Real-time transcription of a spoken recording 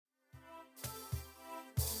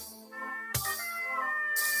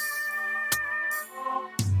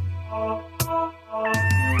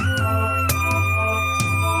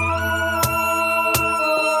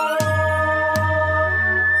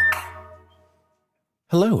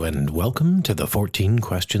Hello and welcome to the 14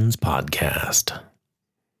 Questions Podcast.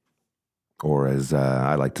 Or as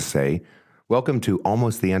I like to say, welcome to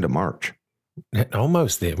almost the end of March.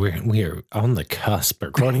 Almost there. We're on the cusp,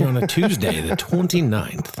 recording on a Tuesday, the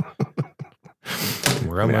 29th.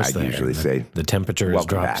 We're almost there. I usually say the temperature has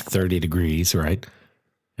dropped back. 30 degrees, right?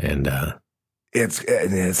 And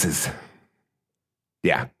this is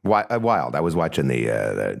wild. I was watching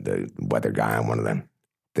the weather guy on one of them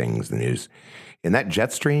things, the news. And that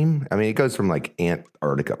jet stream, I mean, it goes from like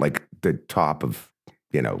Antarctica, like the top of,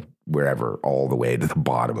 wherever, all the way to the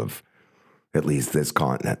bottom of at least this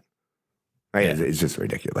continent. It's just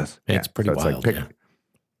ridiculous. It's pretty wild.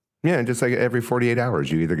 Yeah, just like every 48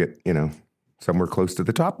 hours, you either get, somewhere close to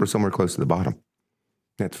the top or somewhere close to the bottom.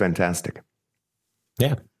 That's fantastic.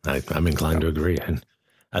 Yeah, I'm inclined to agree. And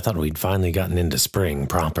I thought we'd finally gotten into spring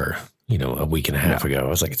proper, a week and a half ago. I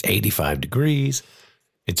was like, it's 85 degrees.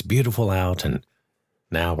 It's beautiful out. And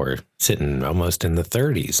now we're sitting almost in the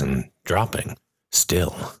 30s and dropping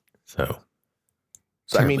still. So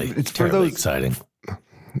I mean, it's for those exciting.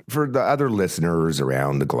 For the other listeners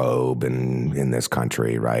around the globe and in this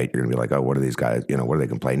country, right? You're going to be like, oh, what are these guys, what are they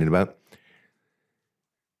complaining about?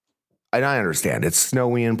 And I understand it's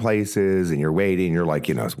snowy in places and you're waiting. You're like,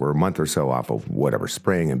 we're a month or so off of whatever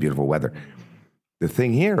spring and beautiful weather. The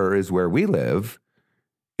thing here is where we live,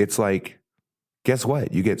 it's like, guess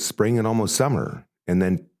what? You get spring and almost summer. And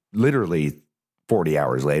then literally 40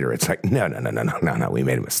 hours later, it's like, no, we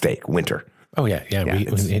made a mistake. Winter. Oh, yeah.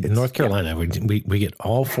 In North Carolina, we get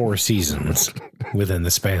all four seasons within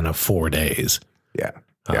the span of 4 days. Yeah.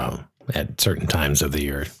 At certain times of the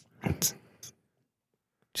year. It's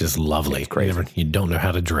just lovely. It's crazy. You don't know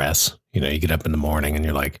how to dress. You get up in the morning and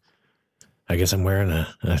you're like, I guess I'm wearing a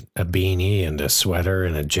beanie and a sweater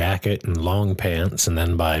and a jacket and long pants. And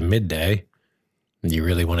then by midday, you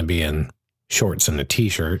really want to be in shorts and a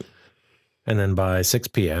t-shirt. And then by 6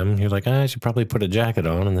 p.m., you're like, I should probably put a jacket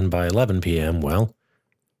on. And then by 11 p.m., well,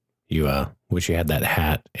 you wish you had that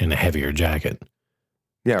hat and a heavier jacket.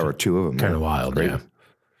 Yeah, or two of them. Kind of wild, yeah.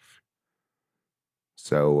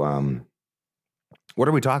 So, what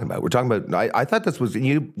are we talking about? We're talking about, I thought this was,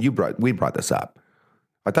 we brought this up.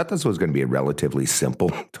 I thought this was going to be a relatively simple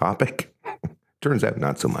topic. Turns out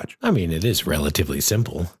not so much. I mean, it is relatively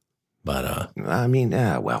simple. But,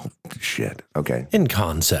 shit. Okay. In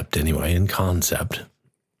concept, anyway,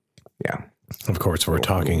 Yeah. Of course, we're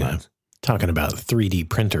talking about 3D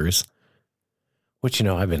printers, which,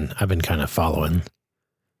 I've been kind of following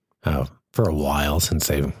for a while since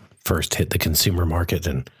they first hit the consumer market.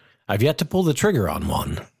 And I've yet to pull the trigger on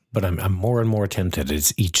one, but I'm more and more tempted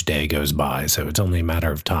as each day goes by. So it's only a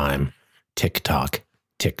matter of time. Tick tock,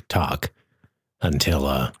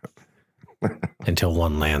 until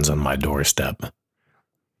one lands on my doorstep.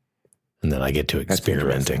 And then I get to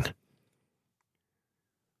experimenting.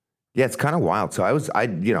 Yeah, it's kind of wild. So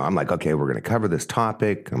I'm like, okay, we're going to cover this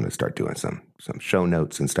topic. I'm going to start doing some show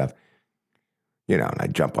notes and stuff. And I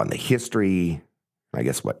jump on the history, I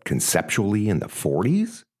guess conceptually in the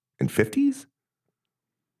 40s and 50s.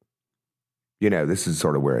 This is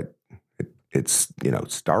sort of where it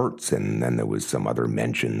starts. And then there was some other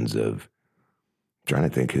mentions of, trying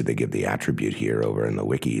to think who they give the attribute here over in the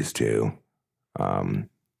wikis to. I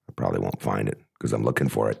probably won't find it because I'm looking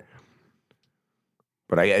for it.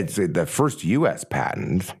 But I'd say the first U.S.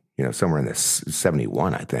 patent, somewhere in the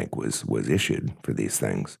 71, I think, was issued for these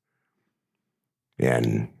things.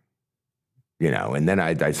 And, and then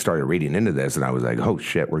I started reading into this and I was like, oh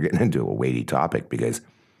shit, we're getting into a weighty topic because,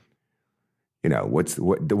 what's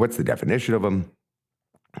the definition of them?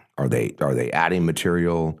 Are they adding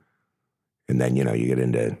material? And then, you get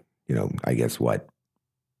into, I guess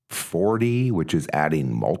 40, which is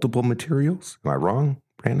adding multiple materials. Am I wrong,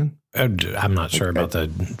 Brandon? I'm not sure about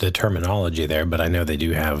the terminology there, but I know they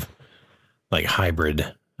do have like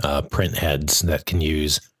hybrid print heads that can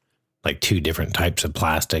use like two different types of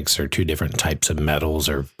plastics or two different types of metals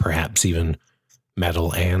or perhaps even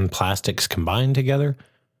metal and plastics combined together.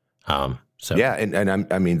 So yeah, and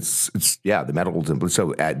I mean, it's the metals, and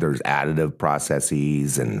so there's additive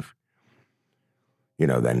processes and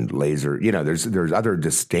then laser, there's other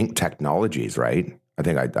distinct technologies, right? I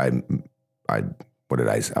think what did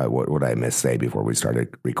I miss say before we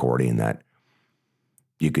started recording that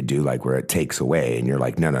you could do like where it takes away and you're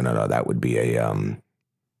like, no, that would be a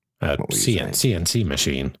CNC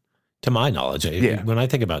machine. To my knowledge, when I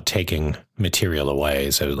think about taking material away,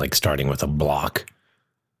 so like starting with a block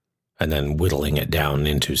and then whittling it down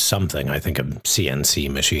into something, I think of CNC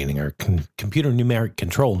machining or computer numeric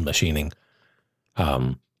controlled machining.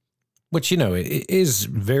 Which, it is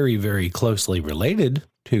very, very closely related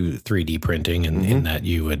to 3D printing, and in that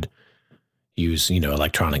you would use,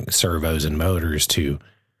 electronic servos and motors to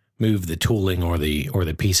move the tooling or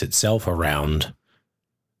the piece itself around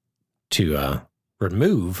to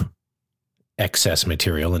remove excess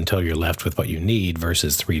material until you're left with what you need,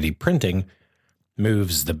 versus 3D printing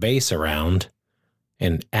moves the base around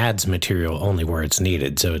and adds material only where it's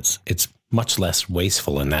needed. So it's much less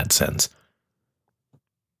wasteful in that sense.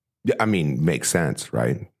 Yeah, I mean, makes sense,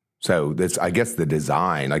 right? So this, I guess, the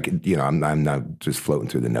design, like, I'm not just floating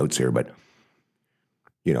through the notes here, but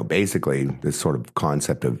basically this sort of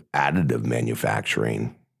concept of additive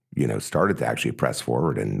manufacturing, started to actually press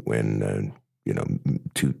forward when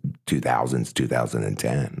 2000s,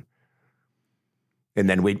 2010. And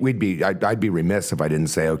then I'd be remiss if I didn't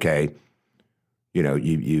say, okay,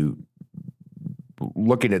 you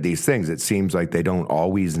looking at these things, it seems like they don't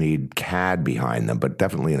always need CAD behind them, but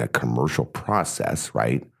definitely in a commercial process,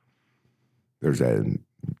 right? There's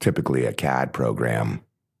typically a CAD program,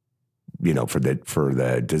 for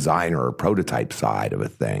the designer or prototype side of a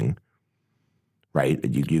thing, right?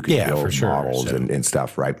 You can build models and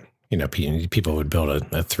stuff, right? People would build a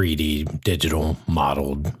 3D digital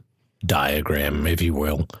modeled diagram, if you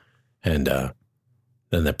will, and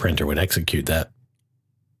then the printer would execute that.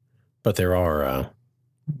 But there are,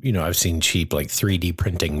 I've seen cheap like 3D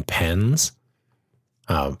printing pens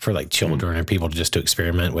for like children or people just to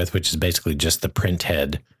experiment with, which is basically just the print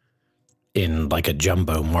head in like a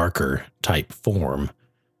jumbo marker type form.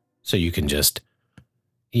 So you can just,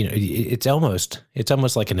 it's almost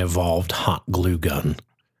like an evolved hot glue gun,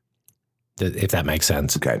 if that makes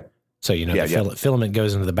sense. Okay. So, the filament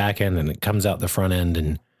goes into the back end and it comes out the front end,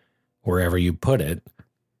 and wherever you put it,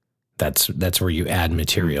 that's where you add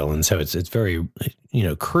material. And so it's very,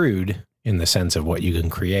 crude in the sense of what you can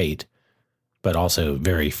create, but also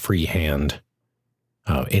very freehand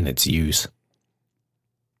in its use.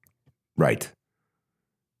 Right.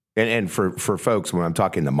 And for folks, when I'm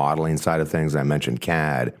talking the modeling side of things, I mentioned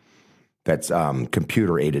CAD, that's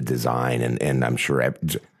computer aided design. And I'm sure,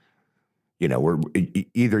 we're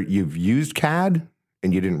either you've used CAD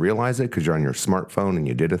and you didn't realize it because you're on your smartphone and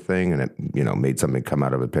you did a thing and it, made something come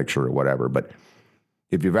out of a picture or whatever. But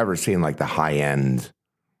if you've ever seen like the high end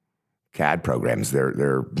CAD programs,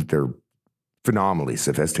 they're phenomenally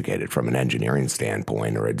sophisticated from an engineering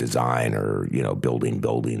standpoint or a design or, building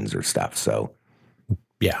buildings or stuff. So,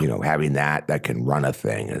 yeah, having that can run a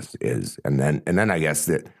thing is, and then I guess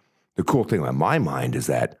that the cool thing on my mind is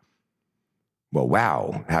that, well,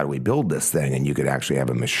 wow, how do we build this thing? And you could actually have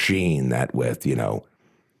a machine that with,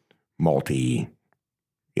 multi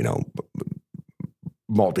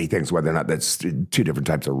things, whether or not that's two different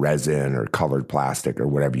types of resin or colored plastic or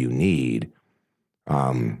whatever you need,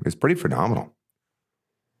 is pretty phenomenal.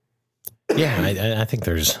 Yeah, I think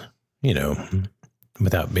there's,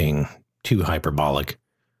 without being too hyperbolic,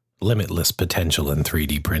 limitless potential in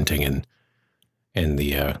 3D printing and in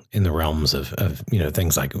the realms of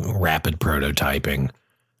things like rapid prototyping,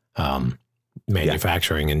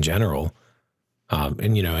 manufacturing in general,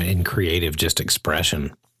 and in creative just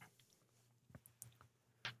expression.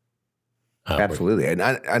 Absolutely. And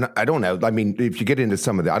I don't know. I mean, if you get into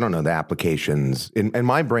some of the, I don't know, the applications in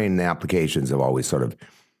my brain, the applications have always sort of,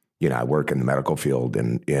 I work in the medical field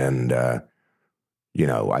and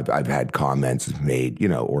I've had comments made,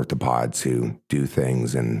 orthopods who do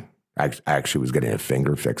things, and I actually was getting a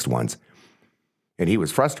finger fixed once, and he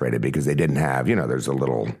was frustrated because they didn't have, there's a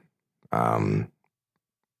little, what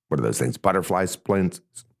are those things? Butterfly splints,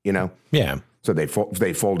 Yeah. So they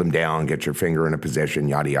fold them down, get your finger in a position,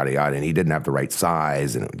 yada, yada, yada. And he didn't have the right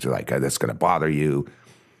size. And it was like, oh, that's going to bother you.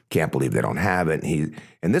 Can't believe they don't have it.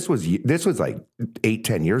 And this was like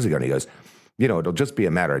 8-10 years ago. And he goes, it'll just be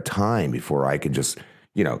a matter of time before I can just,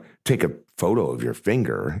 take a photo of your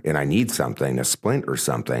finger and I need something, a splint or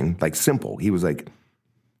something, like simple. He was like,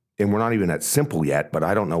 and we're not even at simple yet, but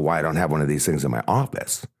I don't know why I don't have one of these things in my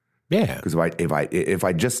office. Yeah. Because if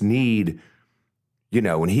I just need,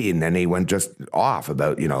 and then he went just off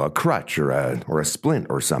about, a crutch or a splint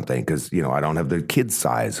or something because, I don't have the kid's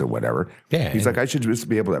size or whatever. Yeah. He's like, I should just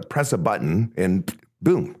be able to press a button and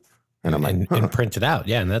boom. And I'm like, and print it out.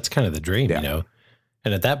 Yeah. And that's kind of the dream, And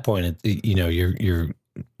at that point, you're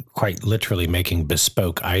quite literally making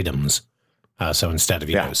bespoke items. So instead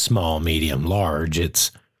of, small, medium, large,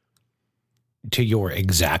 it's to your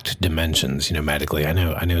exact dimensions, medically. I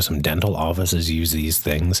know some dental offices use these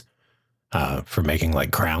things for making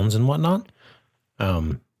like crowns and whatnot.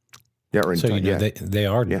 So they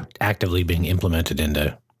are actively being implemented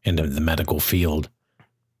into the medical field,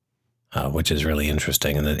 which is really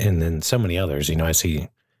interesting. And then so many others. I see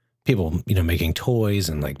people making toys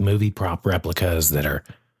and like movie prop replicas that are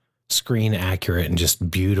screen accurate and just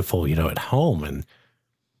beautiful, at home. And,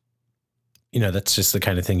 that's just the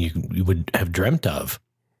kind of thing you would have dreamt of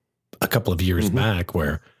a couple of years back,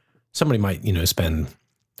 where somebody might, spend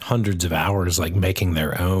hundreds of hours like making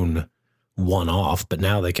their own one-off, but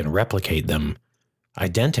now they can replicate them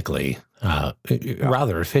identically,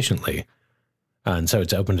 rather efficiently. And so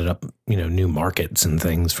it's opened it up, new markets and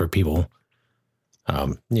things for people,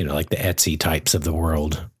 like the Etsy types of the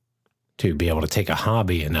world, to be able to take a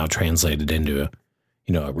hobby and now translate it into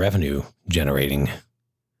a revenue generating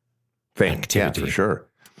thing. Activity. Yeah, for sure.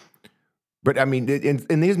 But I mean,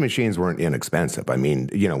 and these machines weren't inexpensive. I mean,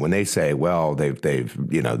 when they say, well, they've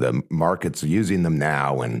the market's using them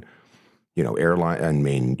now, and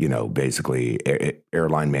basically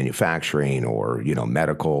airline manufacturing, or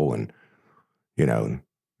medical, and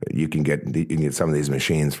you can get some of these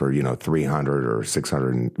machines for $300 or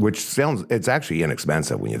 $600, which it's actually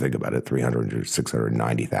inexpensive when you think about it. $300,000 or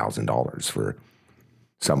 $690,000 for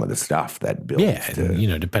some of the stuff that builds.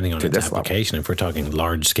 Yeah, depending on its application. Level. If we're talking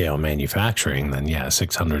large scale manufacturing, then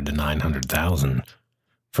 $600,000 to $900,000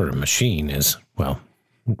 for a machine is, well,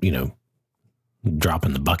 drop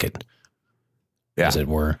in the bucket, as it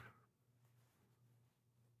were.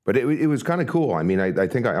 But it was kind of cool. I mean, I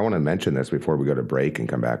think I want to mention this before we go to break and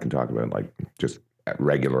come back and talk about like just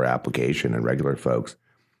regular application and regular folks.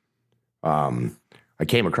 I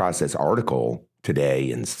came across this article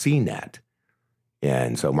today in CNET.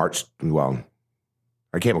 And so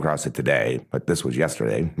I came across it today, but this was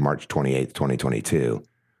yesterday, March 28th, 2022.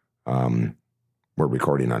 We're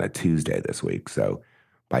recording on a Tuesday this week. So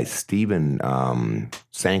by Stephen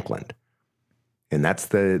Sankland. And that's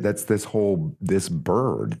this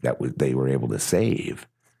bird that they were able to save.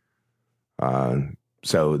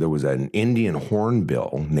 So there was an Indian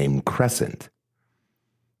hornbill named Crescent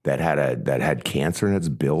that had cancer in its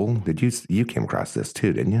bill. You came across this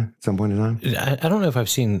too, didn't you? At some point in time? I don't know if I've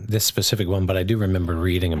seen this specific one, but I do remember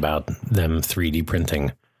reading about them 3D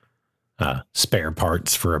printing spare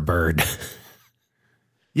parts for a bird.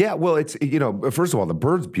 Yeah, well, it's, first of all, the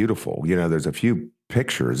bird's beautiful. There's a few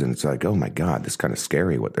pictures and it's like, oh my God, this is kind of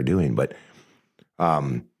scary what they're doing. But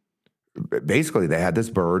basically they had this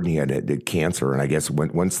bird and he had cancer. And I guess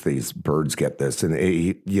once these birds get this, and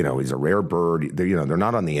he's a rare bird, they're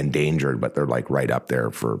not on the endangered, but they're like right up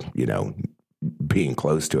there for, being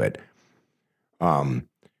close to it. And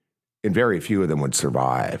very few of them would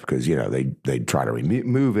survive because, they'd try to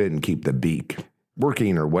remove it and keep the beak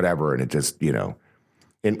working or whatever. And it just,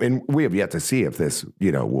 and we have yet to see if this,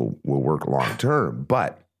 will work long term.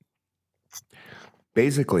 But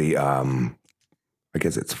basically, I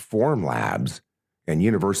guess it's Formlabs and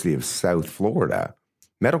University of South Florida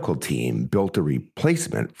medical team built a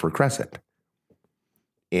replacement for Crescent.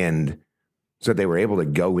 And so they were able to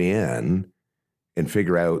go in and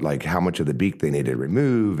figure out like how much of the beak they needed to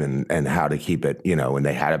remove and how to keep it, and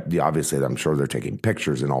they had it, obviously I'm sure they're taking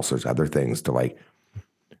pictures and all sorts of other things to like,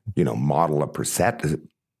 model a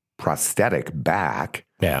prosthetic back.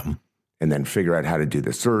 Yeah. And then figure out how to do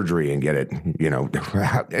the surgery and get it,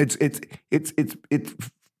 it's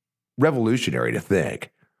revolutionary to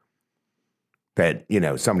think that,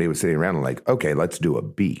 somebody was sitting around and like, okay, let's do a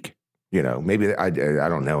beak. Maybe I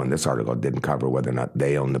don't know. In this article, it didn't cover whether or not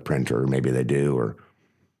they own the printer, or maybe they do, or,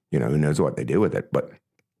 who knows what they do with it. But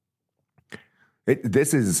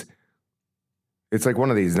it's like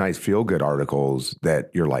one of these nice feel-good articles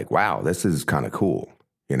that you're like, wow, this is kind of cool,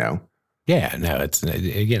 Yeah, no, it's,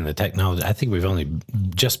 again, the technology, I think we've only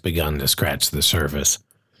just begun to scratch the surface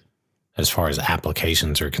as far as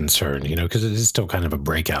applications are concerned, because it is still kind of a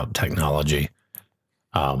breakout technology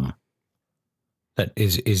that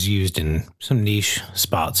is used in some niche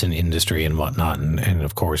spots in industry and whatnot. And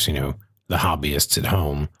of course, the hobbyists at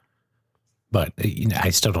home, but I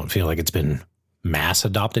still don't feel like it's been mass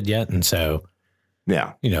adopted yet. And so,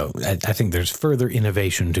 yeah, I think there's further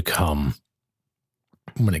innovation to come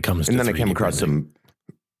when it comes to 3D And then I came across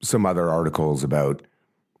some other articles about,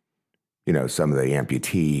 some of the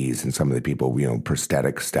amputees and some of the people,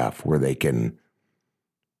 prosthetic stuff where they can,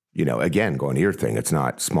 again, going to your thing, it's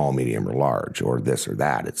not small, medium, or large, or this or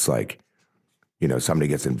that. It's like, somebody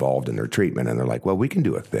gets involved in their treatment and they're like, well, we can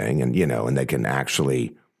do a thing. And, and they can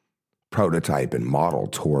actually prototype and model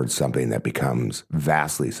towards something that becomes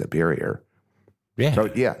vastly superior. Yeah.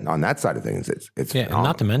 So yeah, on that side of things, it's yeah, and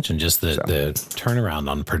not to mention just the turnaround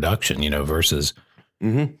on production, versus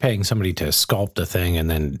paying somebody to sculpt a thing and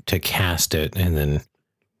then to cast it and then,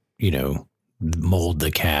 mold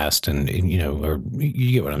the cast and or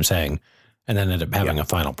you get what I'm saying, and then end up having a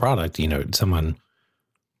final product. Someone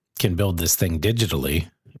can build this thing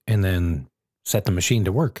digitally and then set the machine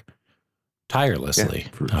to work tirelessly. Yeah,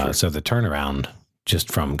 for sure. So the turnaround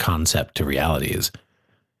just from concept to reality is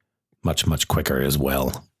much, much quicker as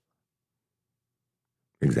well.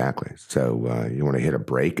 Exactly. So you want to hit a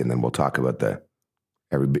break, and then we'll talk about the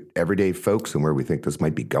everyday folks and where we think this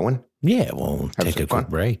might be going? Yeah, we'll take a quick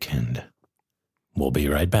break, and we'll be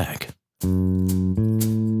right back.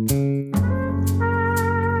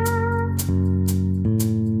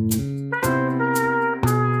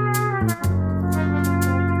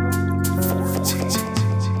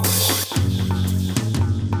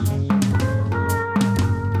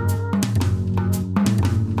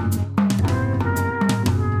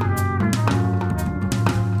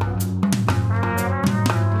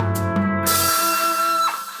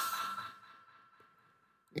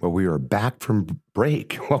 Well, we are back from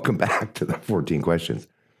break. Welcome back to the 14 questions.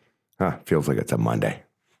 Feels like it's a Monday.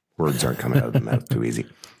 Words aren't coming out of the mouth too easy.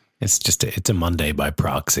 It's just it's a Monday by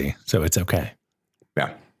proxy, so it's okay.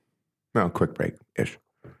 Yeah. Well, quick break-ish.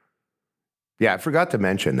 Yeah, I forgot to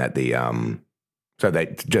mention that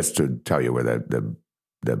just to tell you where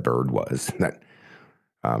the bird was, that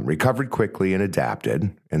recovered quickly and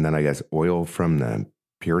adapted, and then I guess oil from the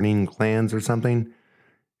Pyrenean glands or something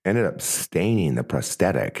ended up staining the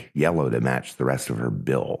prosthetic yellow to match the rest of her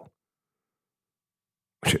bill.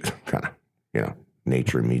 Which is kind of,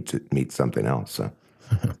 nature meets something else. So.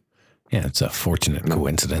 Yeah, it's a fortunate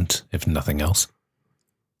coincidence, if nothing else.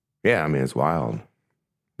 Yeah, I mean, it's wild.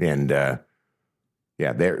 And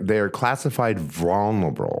they're classified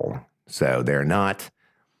vulnerable. So they're not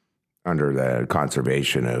under the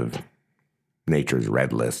conservation of nature's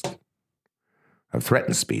red list of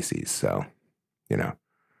threatened species. So,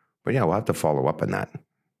 but yeah, we'll have to follow up on that.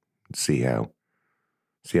 See how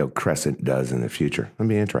Crescent does in the future. That'll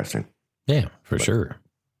be interesting. Yeah, for sure.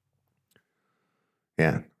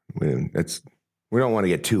 Yeah, we don't want to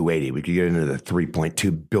get too weighty. We could get into the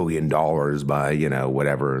 $3.2 billion by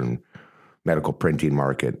whatever and medical printing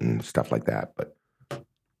market and stuff like that. But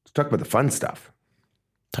let's talk about the fun stuff.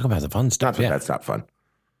 Talk about the fun stuff. Not that that's not fun.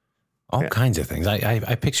 All kinds of things.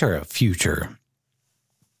 I picture a future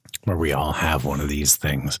where we all have one of these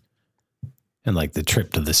things, and like the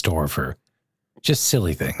trip to the store for just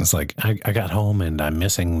silly things. Like I got home and I'm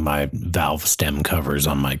missing my valve stem covers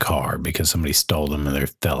on my car because somebody stole them and they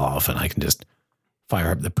fell off, and I can just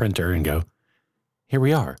fire up the printer and go, here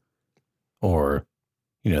we are. Or,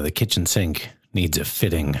 the kitchen sink needs a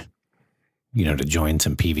fitting, to join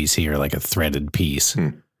some PVC or like a threaded piece.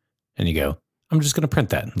 And you go, I'm just going to print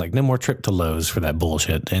that. Like, no more trip to Lowe's for that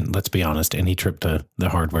bullshit. And let's be honest, any trip to the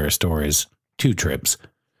hardware store is 2 trips.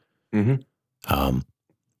 Mm-hmm.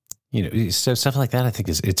 So stuff like that, I think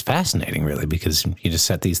it's fascinating, really, because you just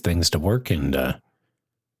set these things to work and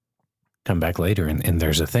come back later, and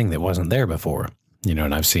there's a thing that wasn't there before,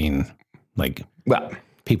 and I've seen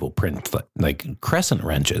people print like crescent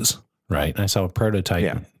wrenches, right? And I saw a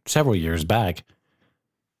prototype several years back,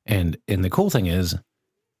 and the cool thing is,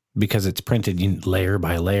 because it's printed layer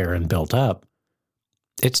by layer and built up,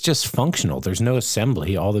 it's just functional. There's no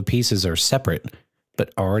assembly. All the pieces are separate,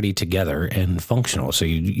 but already together and functional. So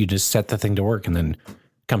you just set the thing to work and then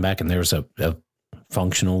come back and there's a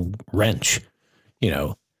functional wrench,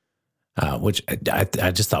 which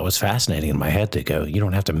I just thought was fascinating in my head to go, you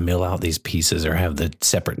don't have to mill out these pieces or have the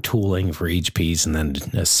separate tooling for each piece and then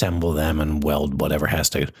assemble them and weld whatever has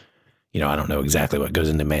to, I don't know exactly what goes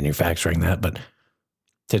into manufacturing that, but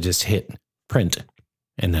to just hit print.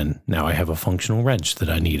 And then now I have a functional wrench that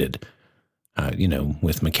I needed.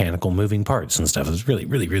 With mechanical moving parts and stuff. It was really,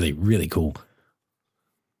 really, really, really cool.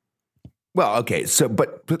 Well, okay. So,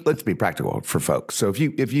 but let's be practical for folks. So if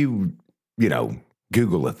you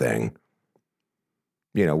Google a thing,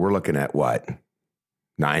 we're looking at what?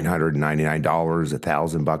 $999,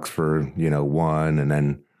 $1,000 for, one, and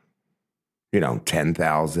then,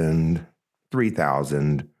 10,000,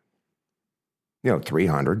 3,000,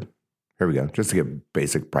 300. Here we go. Just to give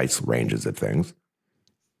basic price ranges of things.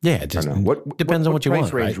 Yeah, it just depends on what you want. What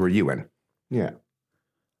price range were you in? Yeah.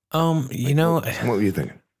 What were you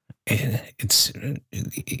thinking? It's,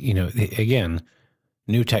 again,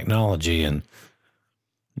 new technology and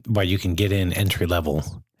while you can get in entry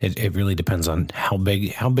level, it really depends on how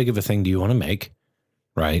big of a thing do you want to make,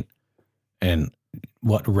 right? And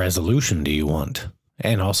what resolution do you want?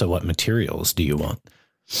 And also what materials do you want?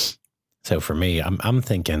 So for me, I'm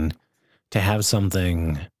thinking to have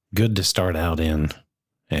something good to start out in,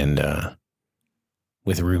 and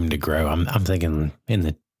with room to grow, I'm thinking in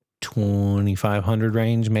the 2,500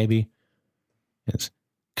 range, maybe. It's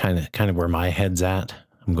kind of where my head's at.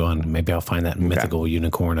 I'm going, maybe I'll find that mythical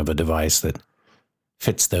unicorn of a device that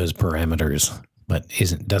fits those parameters, but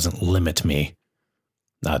doesn't limit me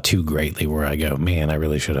too greatly where I go, man, I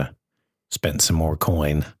really should have spent some more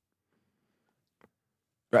coin.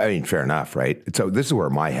 I mean, fair enough, right? So this is where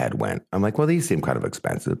my head went. I'm like, well, these seem kind of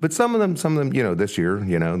expensive, but some of them, this year,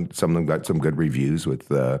 some of them got some good reviews with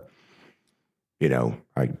like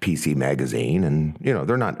PC Magazine, and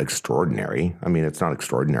they're not extraordinary. I mean, it's not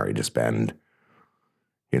extraordinary to spend,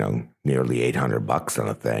 nearly $800 on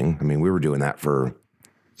a thing. I mean, we were doing that for,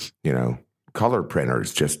 color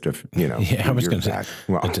printers just to, Yeah, I was going to say,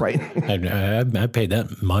 well, right? I paid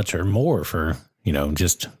that much or more for,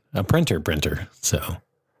 just a printer. So.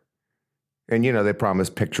 And, they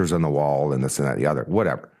promised pictures on the wall and this and that, the other,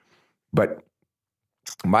 whatever. But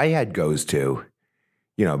my head goes to,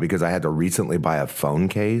 because I had to recently buy a phone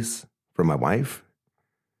case for my wife.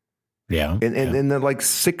 Yeah. And they're like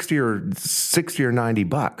 60 or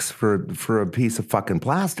 $90 for a piece of fucking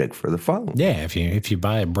plastic for the phone. Yeah. If you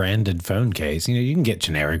buy a branded phone case, you can get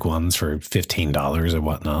generic ones for $15 or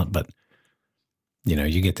whatnot, but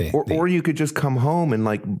you get or you could just come home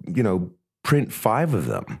and print 5 of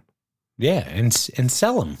them. Yeah, and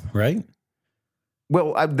sell them, right?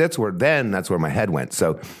 Well, that's where my head went.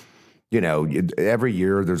 So, every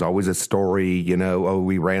year there's always a story,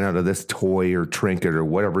 we ran out of this toy or trinket or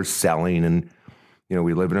whatever's selling. And,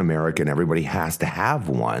 we live in America and everybody has to have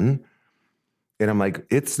one. And I'm like,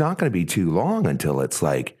 it's not going to be too long until it's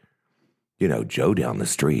like, Joe down the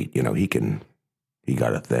street, he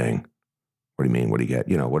got a thing. What do you mean? What do you get?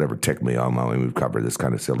 Whatever ticked me on when we've covered this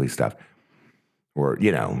kind of silly stuff. Or,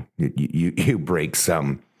 you break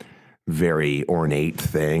some very ornate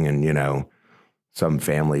thing and, some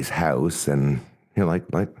family's house and you're like,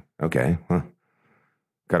 okay, well,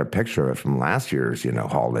 got a picture of it from last year's,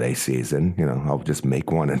 holiday season. I'll just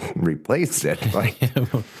make one and replace it. Like,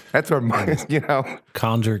 that's where my,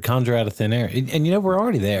 Conjure out of thin air. And, we're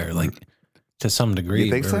already there, like, to some degree.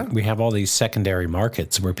 You think so? We have all these secondary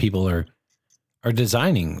markets where people are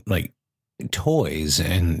designing, like, toys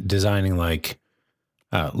and designing, like,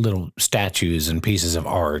 little statues and pieces of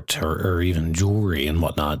art or even jewelry and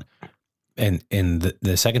whatnot. And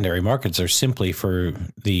the secondary markets are simply for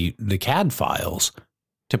the CAD files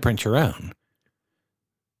to print your own.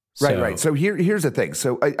 Right. So here's the thing.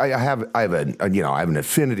 So I have an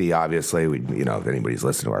affinity, obviously, if anybody's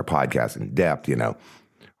listened to our podcast in depth,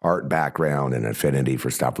 art background and affinity for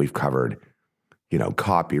stuff we've covered,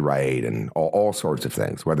 copyright and all sorts of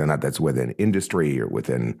things, whether or not that's within industry or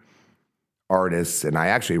within artists. And I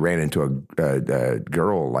actually ran into a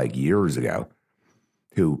girl like years ago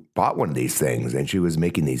who bought one of these things, and she was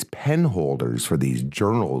making these pen holders for these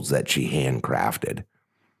journals that she handcrafted,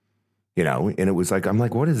 and it was like, I'm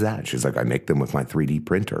like, what is that? She's like, I make them with my 3D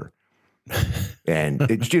printer.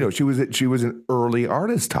 And she was an early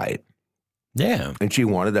artist type. Yeah. And she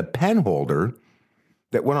wanted a pen holder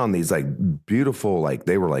that went on these like beautiful, like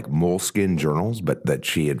they were like moleskin journals, but that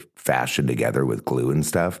she had fashioned together with glue and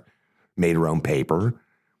stuff. Made her own paper.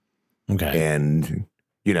 Okay. And,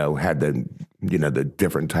 had the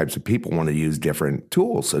different types of people want to use different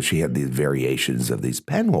tools. So she had these variations of these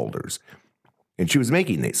pen holders and she was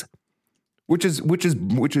making these, which is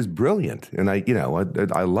brilliant. And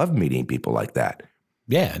I love meeting people like that.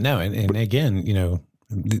 Yeah, no. And again,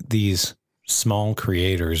 these small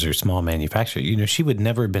creators or small manufacturers, she would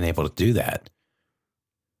never have been able to do that.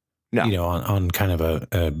 No. On kind of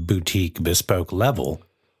a boutique bespoke level,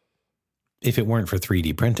 if it weren't for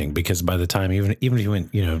 3D printing, because by the time, even if you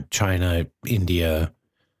went, China, India,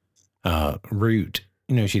 route,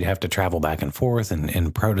 she'd have to travel back and forth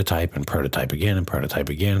and prototype again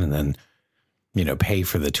and then, pay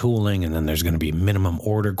for the tooling. And then there's going to be minimum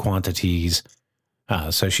order quantities.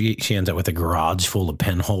 So she ends up with a garage full of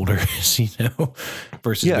pen holders,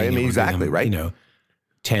 versus yeah, exactly. Them, right.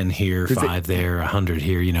 10 here, 5 there, 100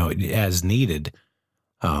 here, as needed.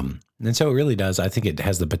 And so it really does. I think it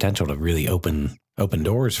has the potential to really open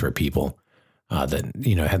doors for people that,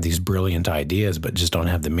 have these brilliant ideas, but just don't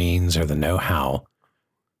have the means or the know-how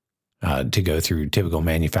to go through typical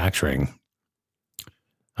manufacturing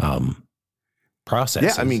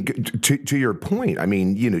processes. Yeah, I mean, to your point, I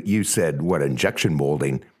mean, you said what injection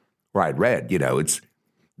molding, or I'd read,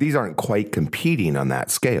 these aren't quite competing on that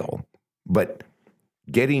scale, but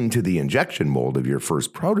getting to the injection mold of your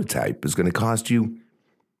first prototype is going to cost you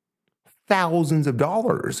thousands of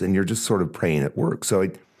dollars, and you're just sort of praying it works. So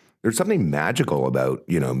there's something magical about,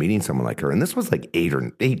 meeting someone like her. And this was like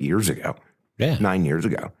 8 years ago, 9 years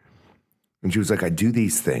ago. And she was like, I do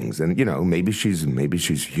these things. And, maybe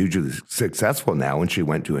she's hugely successful now when she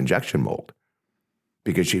went to injection mold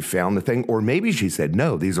because she found the thing. Or maybe she said,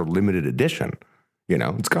 no, these are limited edition.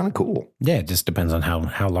 It's kind of cool. Yeah, it just depends on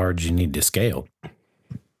how large you need to scale.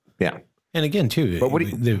 Yeah. And again, too, But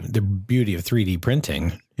the beauty of 3D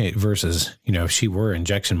printing versus, if she were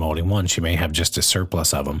injection molding one, she may have just a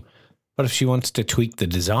surplus of them. But if she wants to tweak the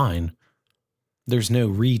design, there's no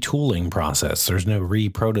retooling process. There's no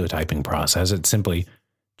re-prototyping process. It's simply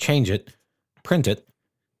change it, print it,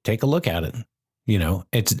 take a look at it,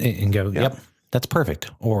 and go, yep, that's perfect.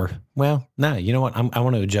 Or, well, no, you know what? I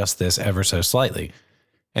want to adjust this ever so slightly.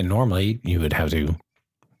 And normally you would have to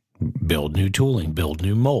build new tooling, build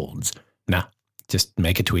new molds. Nah, just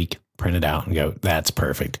make a tweak, print it out, and go, that's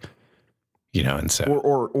perfect. And so.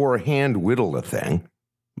 Or hand whittle a thing.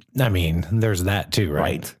 I mean, there's that too,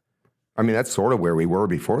 right? I mean, that's sort of where we were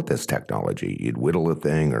before this technology. You'd whittle a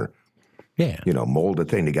thing or, mold a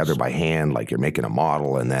thing together by hand, like you're making a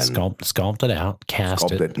model, and then sculpt it out,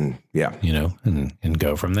 cast it, and and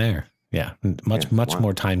go from there. Yeah, much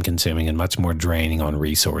more time consuming and much more draining on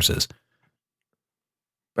resources.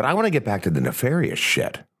 But I want to get back to the nefarious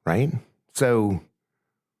shit, right? So,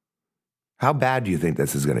 how bad do you think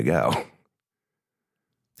this is going to go?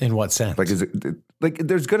 In what sense? Like, is it like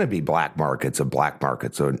there's going to be black markets upon,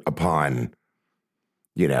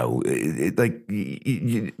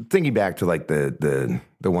 thinking back to like the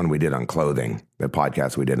one we did on clothing, the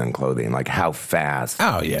podcast we did on clothing, like how fast.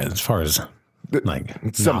 Oh yeah, as far as like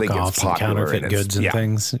something gets knockoffs and counterfeit goods and yeah.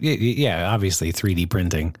 things. Yeah, obviously 3D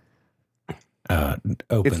printing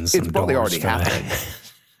opens. It's probably already happening.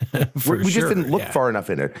 We just didn't look far enough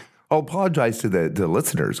in it. I'll apologize to the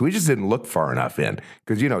listeners. We just didn't look far enough in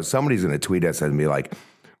because, somebody's going to tweet us and be like,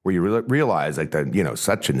 well, you realize like that,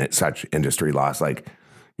 such industry lost like,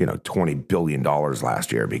 $20 billion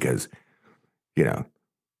last year because,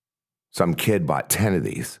 some kid bought 10 of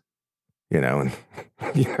these, and,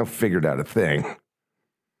 figured out a thing.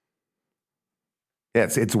 Yeah,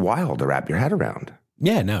 it's wild to wrap your head around.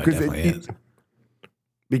 Yeah, no, it definitely is.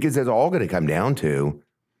 Because it's all going to come down to,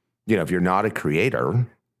 if you're not a creator,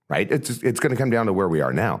 right? It's going to come down to where we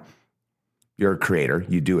are now. You're a creator.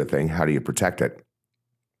 You do a thing. How do you protect it?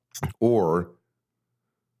 Or,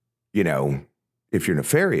 if you're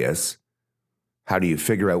nefarious, how do you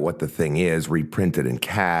figure out what the thing is, reprint it in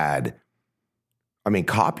CAD? I mean,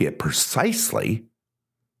 copy it precisely,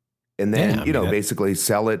 and then, basically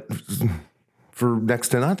sell it for next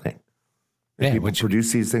to nothing. And people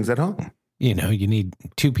produce these things at home. You need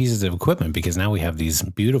two pieces of equipment because now we have these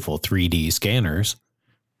beautiful 3D scanners.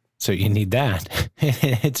 So you need that.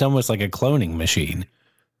 It's almost like a cloning machine.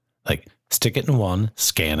 Like stick it in one,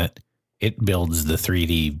 scan it. It builds the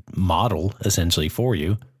 3D model essentially for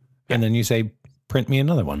you. Yeah. And then you say, print me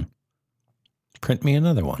another one. Print me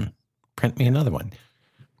another one. Print me another one.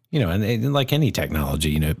 And like any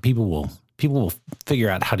technology, people will figure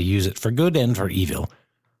out how to use it for good and for evil.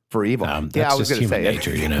 For evil. That's just human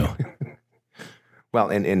nature, Well,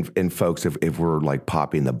 and folks, if we're like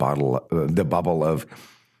popping the bubble of,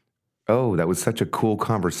 oh, that was such a cool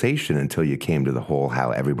conversation until you came to the whole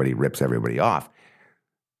how everybody rips everybody off.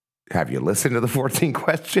 Have you listened to the 14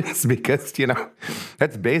 questions? Because,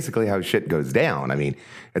 that's basically how shit goes down. I mean,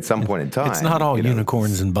 at some point in time. It's not all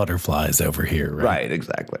unicorns and butterflies over here, right? Right,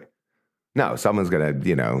 exactly. No, someone's going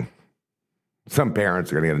to, some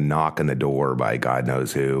parents are going to get a knock on the door by God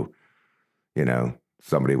knows who,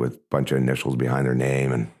 somebody with a bunch of initials behind their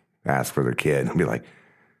name and ask for their kid and be like,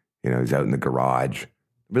 he's out in the garage.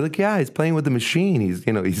 Be like, yeah, he's playing with the machine.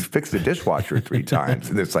 He's fixed the dishwasher 3 times.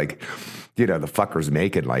 And it's like, the fucker's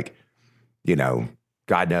making like,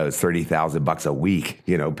 God knows, $30,000 a week,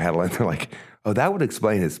 peddling. They're like, oh, that would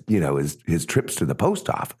explain his trips to the post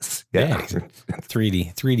office. Yeah.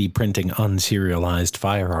 3D printing unserialized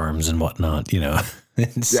firearms and whatnot, Yeah,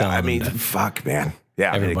 I mean, fuck, man.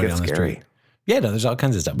 Yeah, it gets scary. Street. Yeah, no, there's all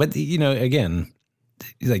kinds of stuff. But, again,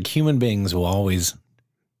 like human beings will always,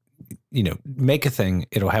 make a thing.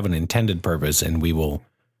 It'll have an intended purpose and we will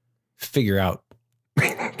figure out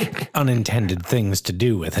unintended things to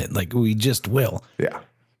do with it. Like we just will. Yeah.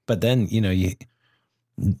 But then, you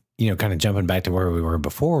kind of jumping back to where we were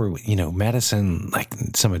before, medicine, like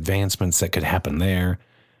some advancements that could happen there.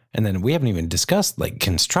 And then we haven't even discussed like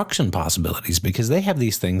construction possibilities because they have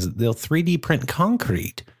these things, they'll 3D print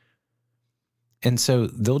concrete. And so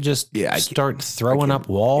they'll just start throwing up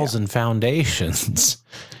walls and foundations,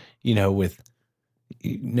 with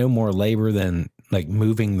no more labor than like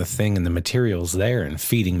moving the thing and the materials there and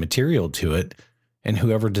feeding material to it. And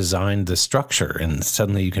whoever designed the structure, and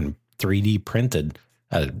suddenly you can 3D print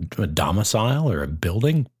a domicile or a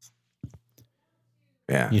building.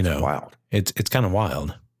 Yeah, it's wild. It's kind of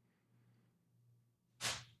wild.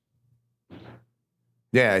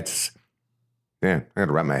 Yeah, I got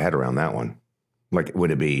to wrap my head around that one. Like,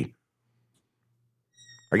 would it be,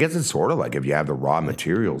 I guess it's sort of like if you have the raw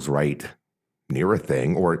materials right, near a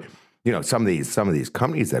thing, or some of these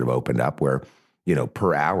companies that have opened up where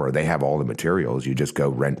per hour they have all the materials. You just go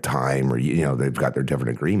rent time, or they've got their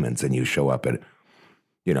different agreements, and you show up at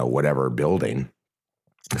whatever building,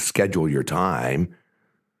 schedule your time.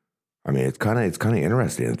 I mean, it's kind of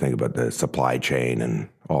interesting to think about the supply chain and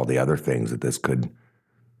all the other things that this could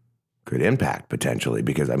impact potentially,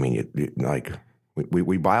 because I mean,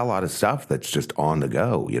 we buy a lot of stuff that's just on the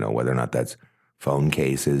go, whether or not that's phone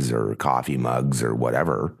cases or coffee mugs or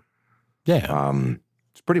whatever. Yeah.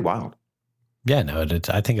 It's pretty wild. Yeah, no,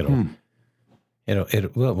 I think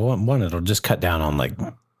it'll just cut down on like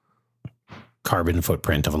carbon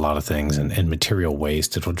footprint of a lot of things and material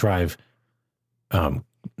waste. It'll drive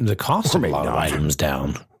the cost of a lot of items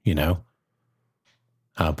down,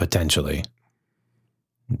 potentially.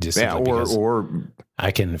 Just or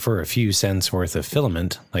I can, for a few cents worth of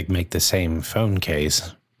filament, like make the same phone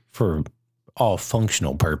case for all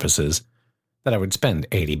functional purposes that I would spend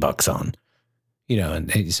 $80 on,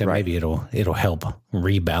 and so maybe it'll help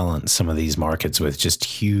rebalance some of these markets with just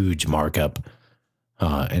huge markup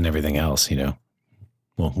and everything else,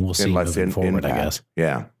 We'll see moving forward, impact. I guess.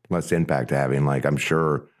 Yeah, less impact having, like, I'm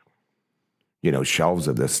sure, shelves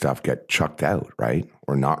of this stuff get chucked out, right?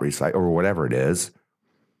 Or not recycled, or whatever it is.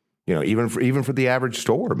 Even for the average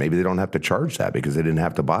store, maybe they don't have to charge that because they didn't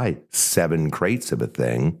have to buy 7 crates of a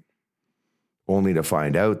thing, only to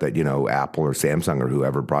find out that, Apple or Samsung or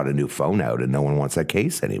whoever brought a new phone out and no one wants that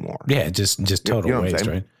case anymore. Yeah, just total waste,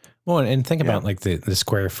 right? Well, and think about like the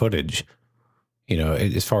square footage,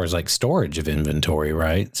 as far as like storage of inventory,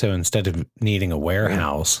 right? So instead of needing a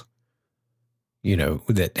warehouse,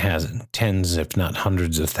 that has tens, if not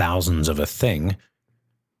hundreds of thousands of a thing,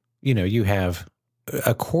 you have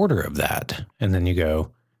a quarter of that. And then you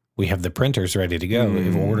go, we have the printers ready to go.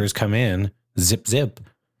 If orders come in, zip.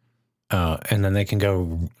 And then they can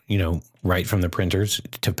go, right from the printers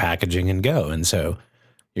to packaging and go. And so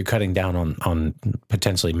you're cutting down on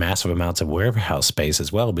potentially massive amounts of warehouse space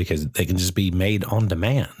as well, because they can just be made on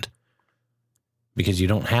demand, because you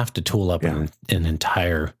don't have to tool up an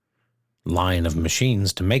entire line of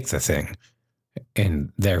machines to make the thing,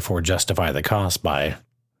 and therefore justify the cost by,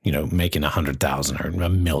 making 100,000 or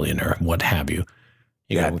 $1 million or what have you.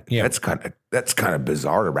 That's kind of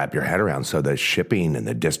bizarre to wrap your head around. So the shipping and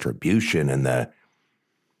the distribution and the,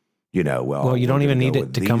 you don't even need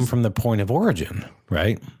it to come from the point of origin,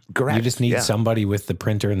 right? Correct. You just need somebody with the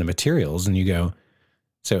printer and the materials, and you go.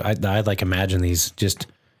 So I'd like imagine these just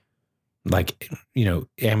like,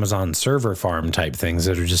 Amazon server farm type things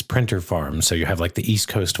that are just printer farms. So you have like the East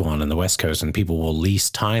Coast one and the West Coast, and people will lease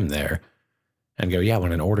time there and go,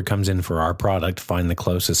 when an order comes in for our product, find the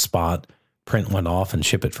closest spot, print one off and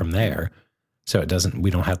ship it from there. So we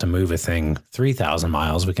don't have to move a thing 3,000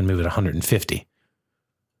 miles. We can move it 150.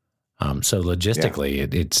 So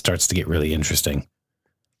logistically, it starts to get really interesting.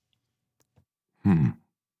 Yeah,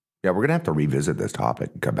 we're going to have to revisit this topic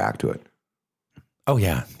and come back to it. Oh,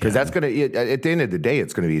 yeah. Because that's going to, at the end of the day,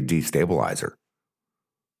 it's going to be a destabilizer,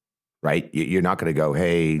 right? You're not going to go,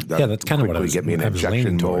 hey, that's kind of what I was, get me an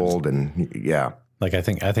injection mold. And like, I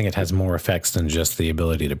think it has more effects than just the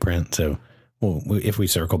ability to print. So if we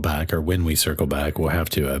circle back, or when we circle back, we'll have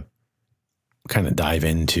to kind of dive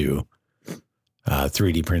into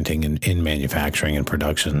 3D printing in manufacturing and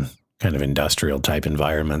production, kind of industrial type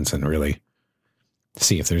environments, and really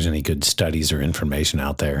see if there's any good studies or information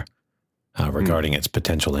out there regarding its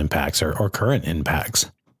potential impacts or current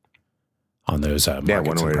impacts on those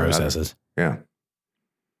markets and processes. Yeah.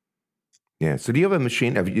 So do you have a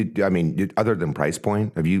machine? Other than price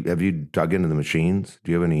point, have you dug into the machines?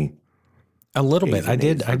 Do you have any? A little bit. I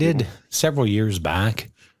did several years back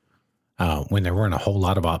when there weren't a whole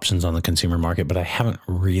lot of options on the consumer market, but I haven't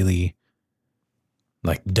really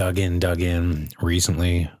like dug in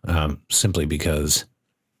recently, simply because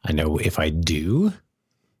I know if I do,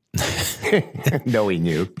 knowing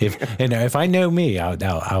you, if I know me,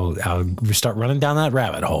 I'll start running down that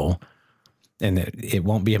rabbit hole, and it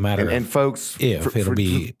won't be a matter of folks, it'll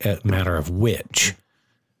be a matter of which.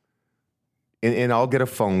 And I'll get a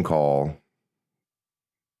phone call,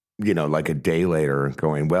 like a day later,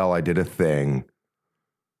 going, well, I did a thing.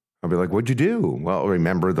 I'll be like, what'd you do? Well,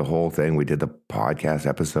 remember the whole thing. We did the podcast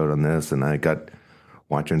episode on this, and I got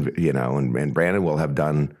watching, and Brandon will have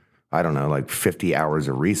done, I don't know, like 50 hours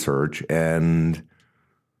of research and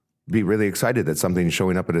be really excited that something's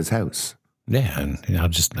showing up at his house. Yeah, and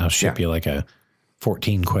I'll ship you like a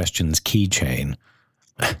 14 questions keychain.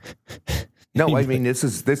 No, I mean, this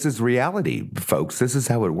is reality, folks. This is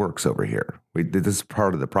how it works over here. This is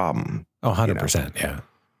part of the problem. Oh, 100%, yeah.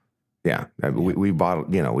 Yeah, we bought,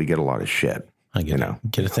 we get a lot of shit. I get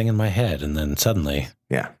a thing in my head, and then suddenly,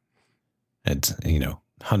 it's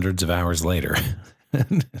hundreds of hours later.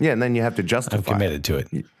 Yeah, and then you have to justify. I'm committed to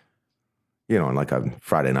it. On like a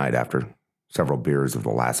Friday night after several beers of the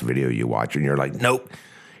last video you watch, and you're like, nope,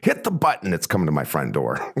 hit the button. It's coming to my front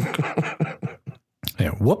door.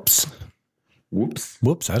 Yeah. Whoops.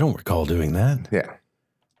 I don't recall doing that. Yeah.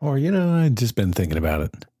 Or, I've just been thinking about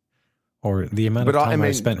it. Or the amount of time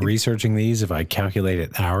I spent researching these, if I calculate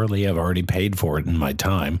it hourly, I've already paid for it in my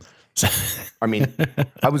time. So I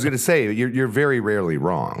was going to say, you're very rarely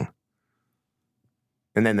wrong.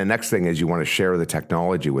 And then the next thing is you want to share the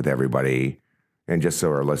technology with everybody. And just so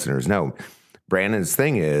our listeners know, Brandon's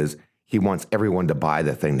thing is he wants everyone to buy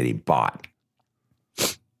the thing that he bought.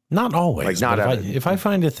 Not always. If I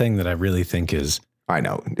find a thing that I really think is a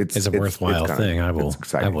worthwhile thing, I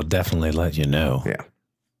will definitely let you know. Yeah.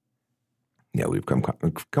 Yeah, we've come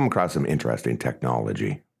across some interesting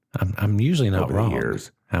technology. I'm usually not wrong.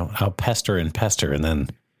 Years. I'll pester, and then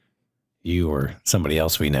you or somebody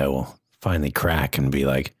else we know will finally crack and be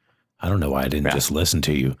like, I don't know why I didn't just listen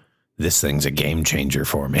to you. This thing's a game changer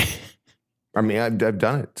for me. I've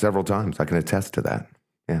done it several times. I can attest to that.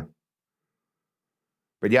 Yeah.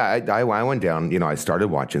 But yeah, I went down, I started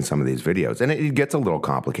watching some of these videos, and it gets a little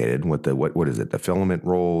complicated with the, what is it, the filament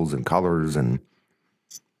rolls and colors and,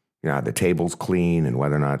 the table's clean and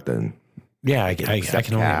whether or not the... Yeah, I can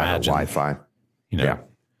only imagine. Wi-Fi.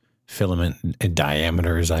 Filament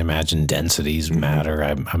diameters, I imagine densities matter,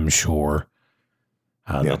 I'm sure.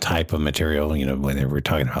 The type of material, when we're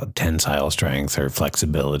talking about tensile strength or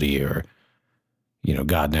flexibility or,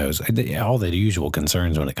 God knows, all the usual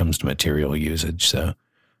concerns when it comes to material usage. So,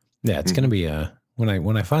 yeah, it's going to be when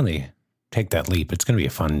I finally take that leap, it's going to be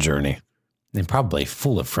a fun journey and probably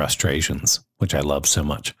full of frustrations, which I love so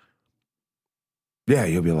much. Yeah,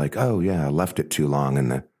 you'll be like, oh, yeah, I left it too long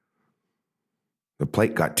and the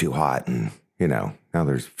plate got too hot and, now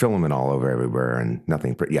there's filament all over everywhere and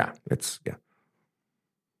nothing. But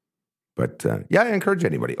I encourage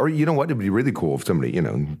anybody. Or you know what? It'd be really cool if somebody,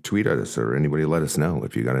 tweet at us or anybody let us know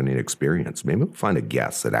if you got any experience. Maybe we'll find a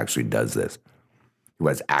guest that actually does this, who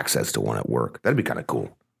has access to one at work. That'd be kind of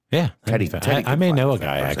cool. Yeah. Teddy I may know a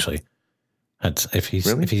guy, actually. That's if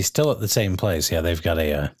he's still at the same place. Yeah, they've got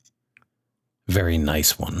a very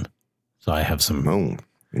nice one. So I have some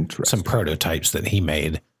prototypes that he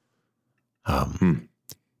made on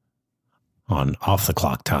off the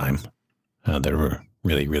clock time. That were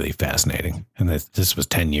really, really fascinating. And this was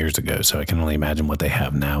 10 years ago, so I can only imagine what they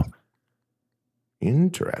have now.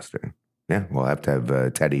 Interesting. Yeah, we'll have to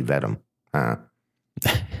have Teddy vet them. Yeah.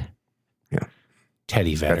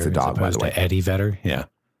 Teddy Vetter. That's a dog, by the way. Eddie Vetter, yeah.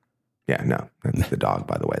 Yeah, no, that's the dog,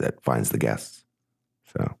 by the way, that finds the guests.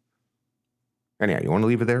 So, anyhow, you want to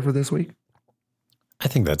leave it there for this week? I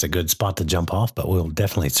think that's a good spot to jump off, but we'll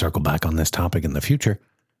definitely circle back on this topic in the future.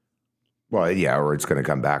 Well, yeah, or it's going to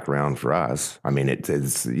come back around for us. We're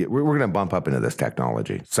going to bump up into this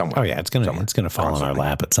technology somewhere. Oh yeah, it's going to fall in our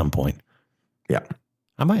lap at some point. Yeah,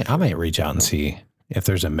 I might reach out and see if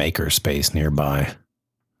there's a maker space nearby,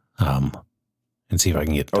 and see if I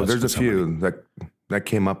can get. Oh, there's a few that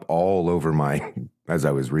came up all over as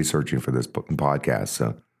I was researching for this podcast.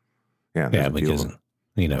 So yeah, because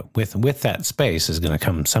with that space is going to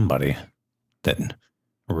come somebody that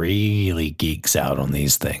really geeks out on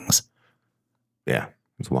these things. Yeah,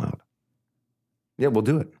 it's wild. Yeah, we'll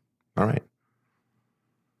do it. All right.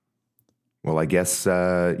 Well, I guess,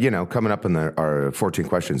 coming up in our 14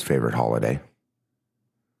 questions favorite holiday.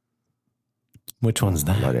 Which one's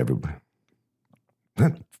that? Let everybody.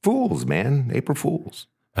 Fools, man. April Fools.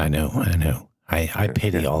 I know. I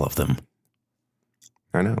pity all of them.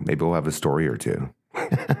 I know. Maybe we'll have a story or two.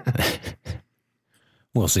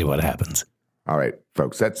 We'll see what happens. All right,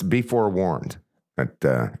 folks. Be forewarned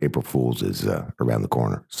that April Fools is around the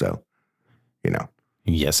corner. So,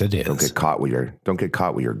 Yes, it is. Don't get caught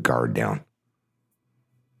with your guard down.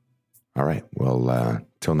 All right. Well,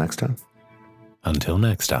 till next time. Until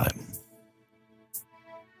next time.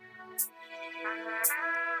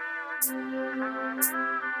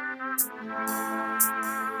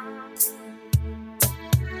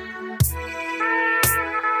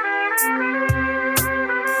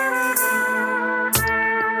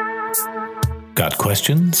 Got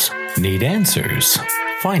questions? Need answers?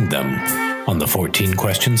 Find them on the 14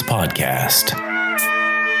 Questions Podcast.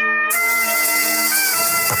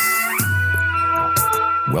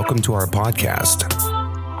 Welcome to our podcast,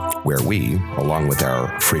 where we, along with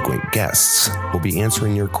our frequent guests, will be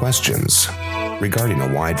answering your questions regarding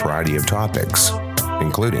a wide variety of topics,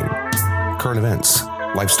 including current events,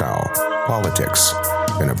 lifestyle, politics,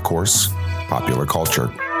 and of course, popular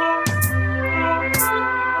culture.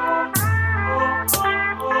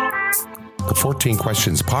 The 14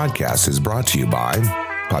 Questions podcast is brought to you by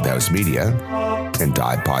Podhouse Media and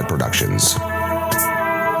Dive Pod Productions.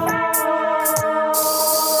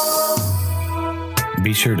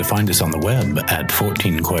 Be sure to find us on the web at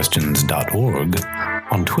 14questions.org,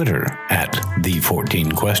 on Twitter at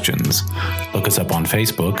The14Questions. Look us up on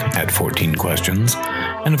Facebook at 14 Questions,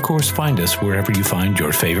 and of course find us wherever you find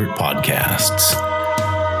your favorite podcasts.